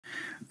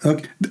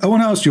Okay. I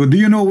want to ask you, do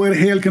you know where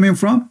hail coming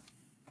from?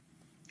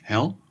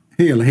 Hell?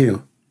 Hail,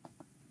 hail.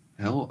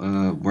 Hell?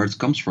 Where it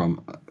comes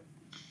from?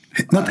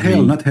 Not I hail,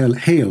 mean, not hail,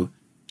 hail.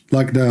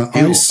 Like the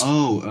hail. ice.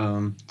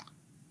 Oh,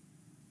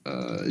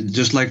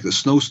 just like the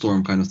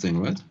snowstorm kind of thing,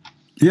 right?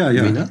 Yeah,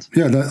 You mean yeah. that?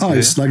 Yeah, the Yeah,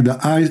 ice, like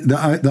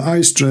the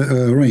ice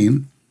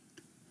rain.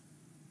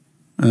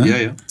 yeah,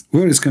 yeah.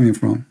 Where is coming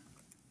from?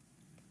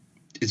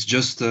 It's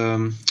just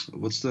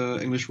what's the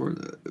English word?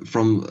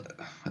 From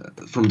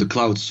the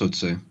clouds, so to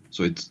say.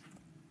 So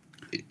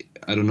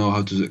I don't know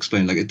how to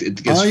explain. Like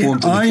it gets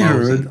formed in the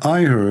clouds.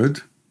 I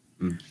heard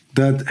Mm.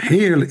 that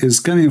hail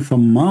is coming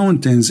from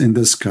mountains in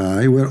the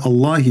sky where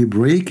Allah, He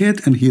break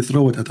it and He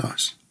throw it at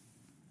us.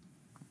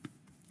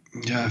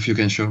 Yeah, if you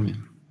can show me.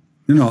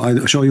 You know, I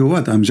show you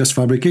what? I'm just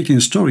fabricating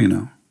a story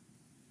now.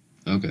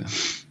 Okay.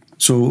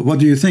 So what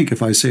do you think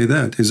if I say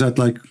that? Is that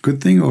like a good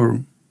thing or?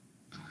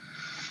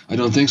 I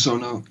don't think so,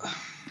 no.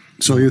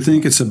 So you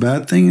think it's a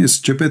bad thing, a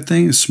stupid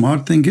thing, a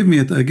smart thing? Give me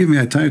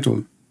a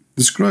title.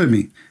 Describe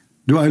me.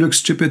 Do I look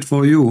stupid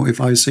for you if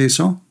I say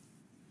so?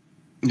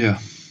 Yeah.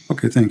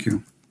 Okay, thank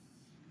you.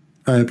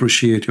 I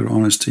appreciate your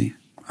honesty.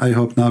 I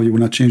hope now you will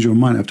not change your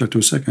mind after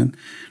 2 seconds.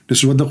 This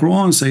is what the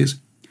Quran says.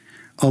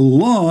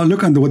 Allah,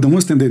 look at what the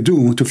Muslim they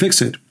do to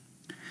fix it.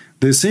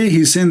 They say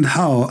He sent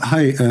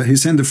He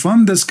sent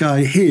from the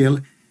sky hail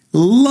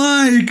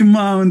like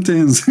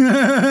mountains.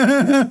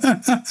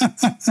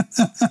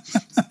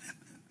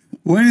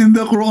 When in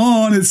the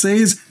Quran it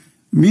says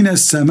من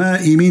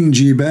السماء من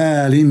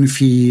جبال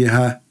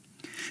فيها.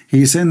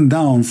 He sent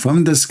down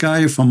from the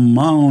sky from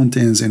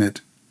mountains in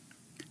it.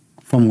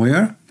 From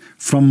where?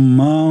 From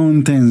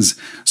mountains.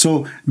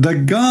 So the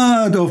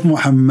God of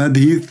Muhammad,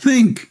 he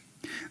think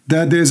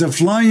that there's a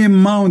flying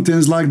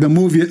mountains like the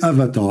movie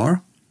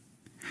Avatar,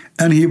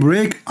 and he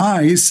break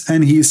ice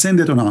and he send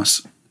it on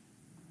us.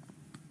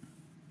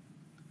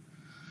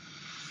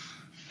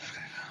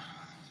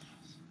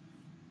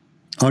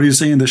 Are you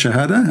saying the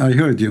Shahada? I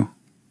heard you.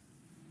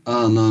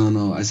 Oh,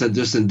 no. I said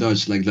just in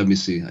Dutch, like, let me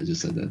see. I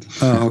just said that.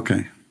 Oh,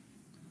 okay.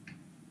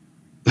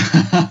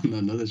 No,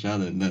 not the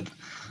Shahada, not.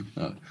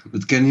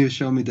 But can you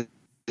show me the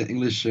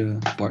English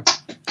part?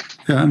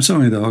 Yeah, I'm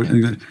sorry though.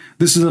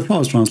 This is a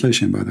false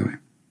translation, by the way.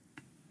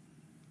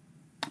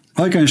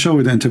 I can show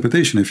you the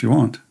interpretation if you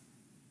want.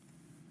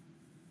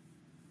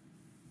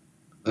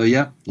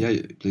 Yeah,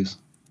 please.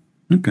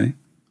 Okay.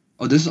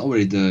 Oh, this is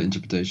already the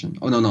interpretation.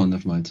 Oh, no,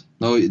 never mind.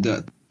 No,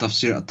 the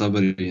Tafsir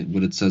at-Tabari,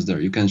 what it says there.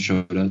 You can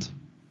show that.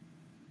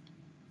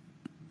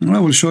 I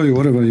will show you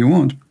whatever you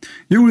want.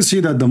 You will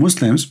see that the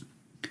Muslims,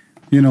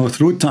 you know,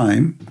 through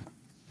time,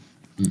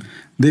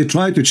 they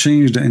try to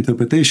change the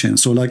interpretation.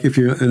 So like if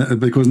you,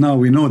 because now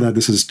we know that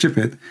this is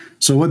stupid,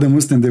 so what the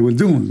Muslim they will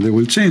do, they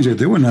will change it.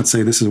 They will not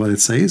say this is what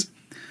it says.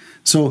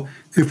 So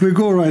if we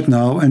go right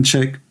now and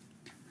check,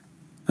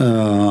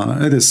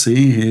 let us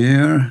see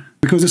here,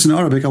 because it's in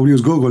Arabic, I will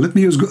use Google. Let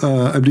me use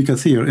Ibn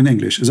Kathir in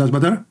English. Is that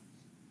better?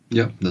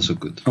 Yeah, that's so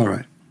good. All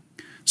right.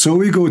 So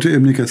we go to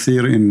Ibn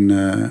Kathir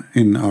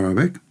in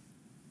Arabic,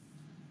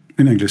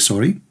 in English,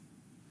 sorry.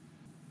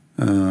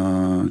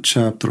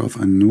 Chapter of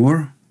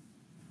An-Nur.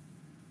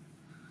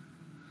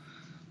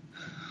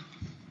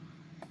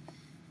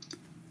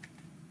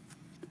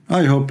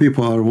 I hope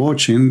people are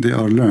watching, they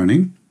are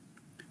learning,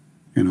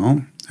 you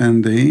know,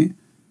 and they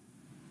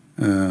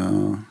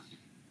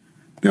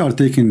are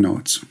taking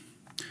notes.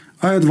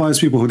 I advise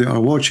people who they are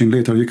watching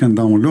later, you can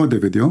download the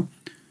video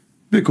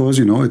because,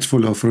 you know, it's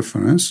full of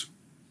reference.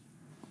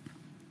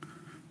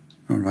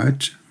 All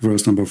right,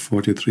 verse number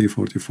 43,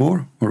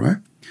 44, all right.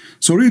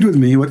 So read with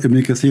me what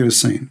Ibn Kathir is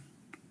saying.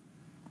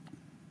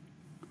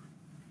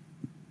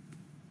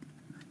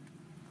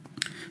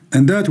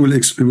 And that will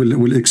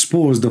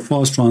expose the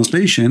false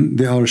translation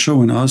they are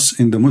showing us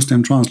in the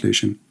Muslim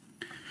translation.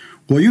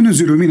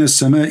 وَيُنْزِلُ مِنَ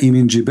السَّمَاءِ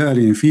مِنْ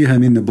جِبَالٍ فِيهَا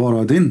مِنْ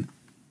بَرَدٍ.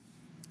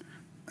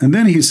 And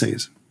then he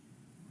says,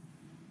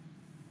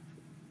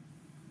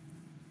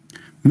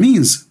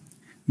 means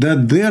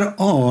that there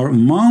are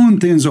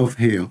mountains of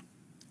hail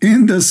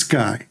in the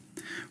sky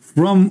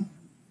from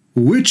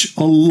which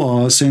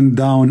Allah sent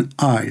down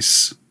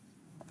ice.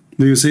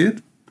 Do you see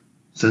it?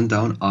 Send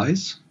down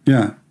ice?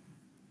 Yeah.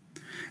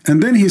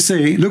 And then he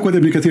say, look what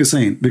Ibn Kathir is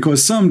saying,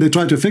 because some they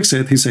try to fix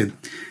it. He said,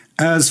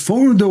 as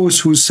for those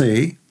who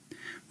say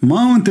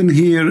mountain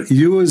here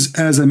used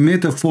as a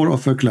metaphor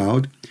of a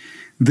cloud,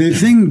 they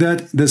think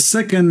that the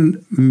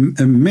second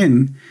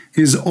min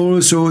is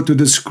also to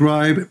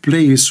describe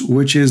place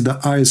which is the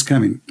ice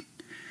coming,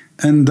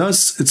 and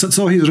thus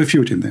so he's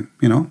refuting them,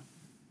 you know.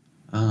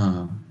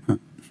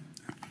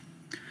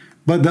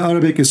 But the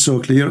Arabic is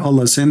so clear.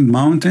 Allah sent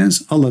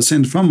mountains. Allah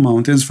sent from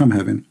mountains from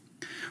heaven.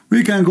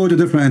 We can go to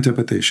different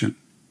interpretation.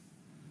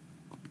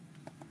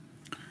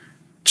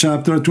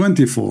 Chapter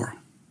 24.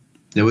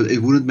 Yeah, but it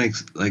wouldn't make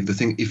like the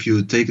thing if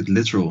you take it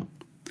literal.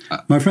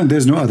 My friend,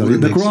 there's no other.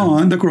 The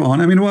Quran.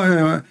 I mean,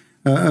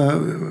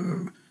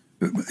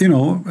 you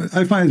know,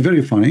 I find it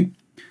very funny.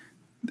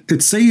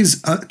 It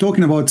says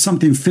talking about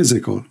something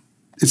physical.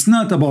 It's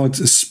not about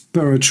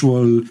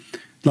spiritual,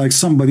 like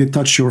somebody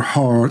touch your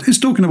heart. It's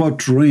talking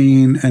about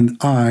rain and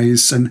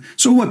ice. And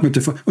so what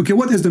metaphor? Okay,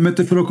 what is the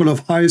metaphorical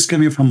of ice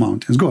coming from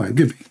mountains? Go ahead,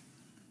 give me.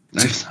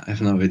 I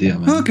have no idea,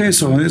 man. Okay,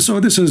 so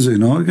this is,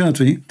 got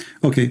me.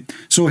 Okay,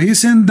 so he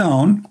sent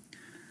down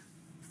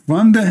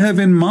from the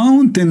heaven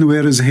mountain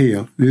where is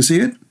hail. Do you see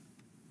it?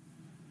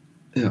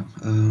 Yeah,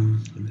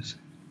 let me see.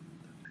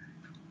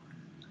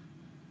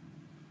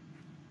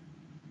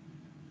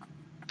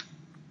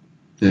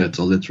 Yeah, it's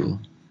all literal.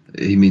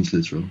 He means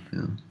literal,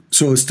 yeah.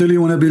 So still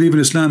you want to believe in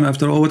Islam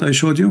after all what I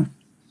showed you?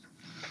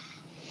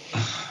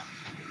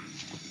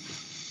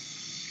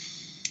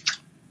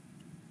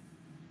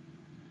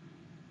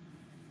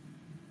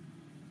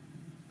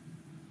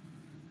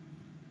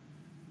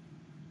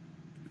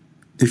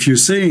 If you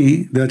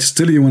say that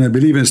still you want to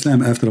believe in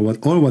Islam after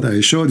all what I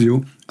showed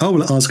you, I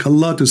will ask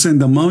Allah to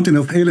send a mountain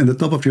of hail in the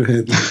top of your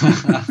head.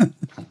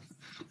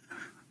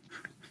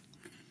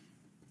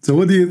 So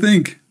what do you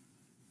think?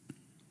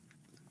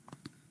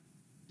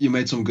 You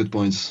made some good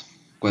points,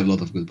 quite a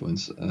lot of good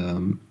points.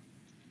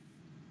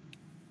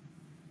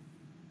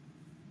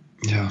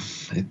 Yeah,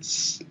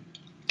 it's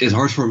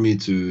hard for me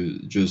to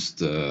just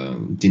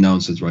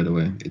denounce it right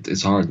away.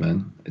 It's hard,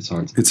 man. It's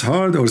hard. It's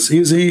hard or it's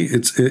easy.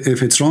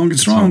 If it's wrong,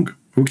 it's wrong. Hard.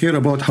 Who care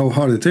about how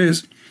hard it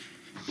is?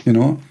 I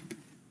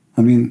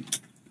mean,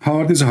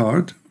 hard is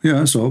hard.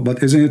 Yeah. So,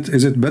 but is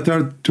it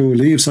better to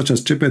leave such a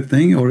stupid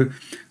thing, or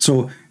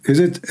so? Is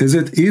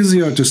it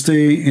easier to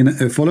stay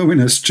in following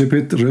a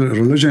stupid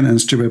religion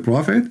and stupid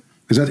prophet?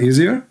 Is that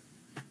easier?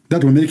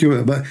 That will make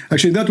you. But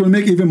actually, that will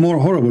make even more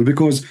horrible,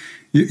 because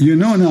you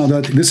know now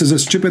that this is a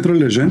stupid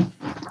religion,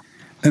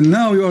 and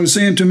now you are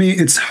saying to me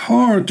it's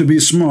hard to be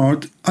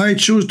smart. I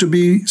choose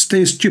to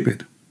stay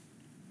stupid.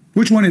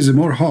 Which one is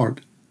more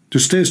hard? To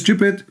stay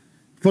stupid,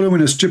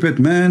 following a stupid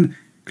man,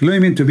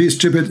 claiming to be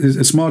stupid is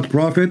a smart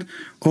prophet,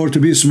 or to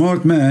be a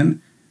smart man,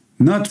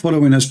 not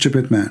following a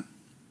stupid man?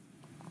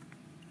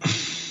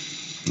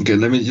 Okay,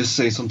 let me just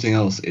say something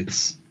else.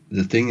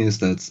 The thing is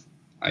that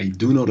I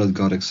do know that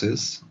God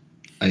exists.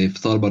 I've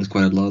thought about it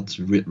quite a lot,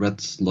 read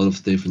a lot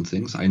of different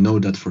things. I know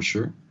that for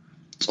sure.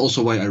 It's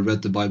also why I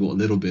read the Bible a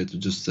little bit,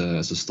 just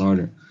as a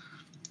starter.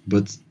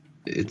 But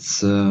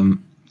it's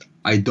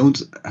I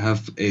don't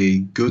have a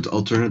good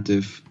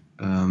alternative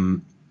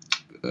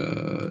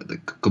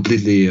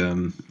completely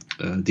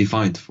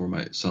defined for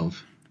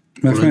myself.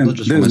 My friend,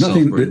 there's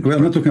nothing. We are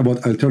not talking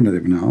about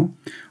alternative now.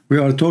 We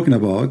are talking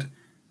about,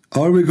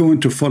 are we going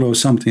to follow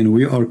something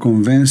we are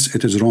convinced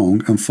it is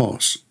wrong and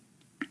false?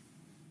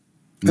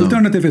 No.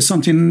 Alternative is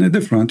something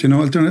different.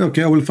 Alternative.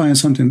 Okay, I will find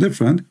something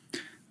different.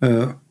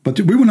 But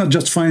we will not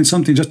just find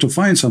something just to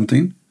find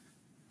something.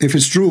 If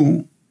it's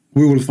true,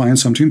 we will find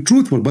something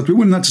truthful. But we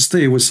will not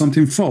stay with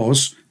something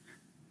false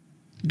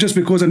just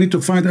because I need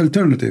to find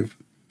alternative.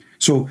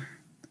 So,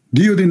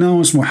 do you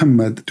denounce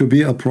Muhammad to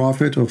be a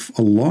prophet of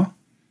Allah?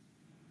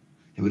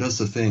 Yeah, but that's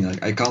the thing.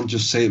 I can't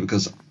just say it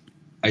because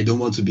I don't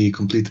want to be a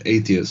complete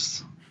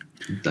atheist.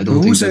 I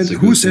don't think that's a good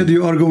Who said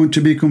you are going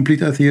to be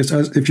complete atheist?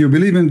 As if you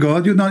believe in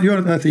God, you're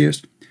an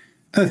atheist.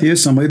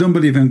 Atheist, somebody don't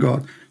believe in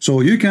God.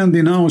 So you can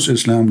denounce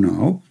Islam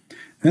now,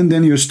 and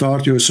then you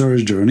start your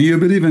search journey. You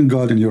believe in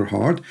God in your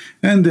heart,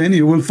 and then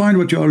you will find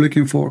what you are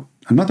looking for.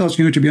 I'm not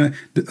asking you to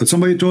be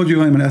somebody told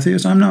you I'm an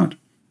atheist. I'm not.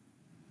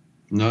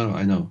 No,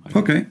 I know.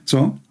 Okay,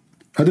 so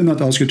I did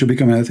not ask you to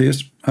become an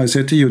atheist. I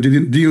said to you,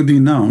 do you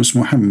denounce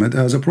Muhammad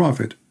as a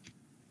prophet?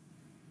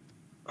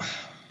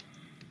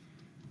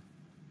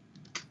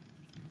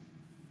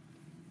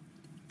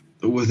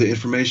 With the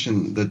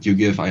information that you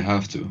give, I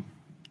have to.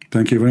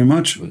 Thank you very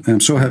much. I'm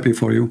so happy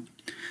for you.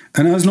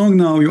 And as long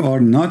now you are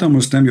not a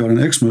Muslim, you are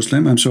an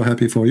ex-Muslim, I'm so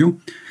happy for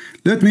you.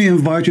 Let me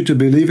invite you to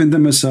believe in the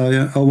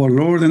Messiah, our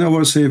Lord and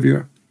our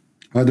Savior.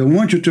 I don't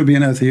want you to be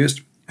an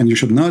atheist, and you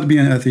should not be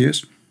an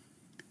atheist.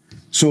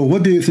 So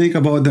what do you think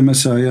about the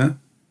Messiah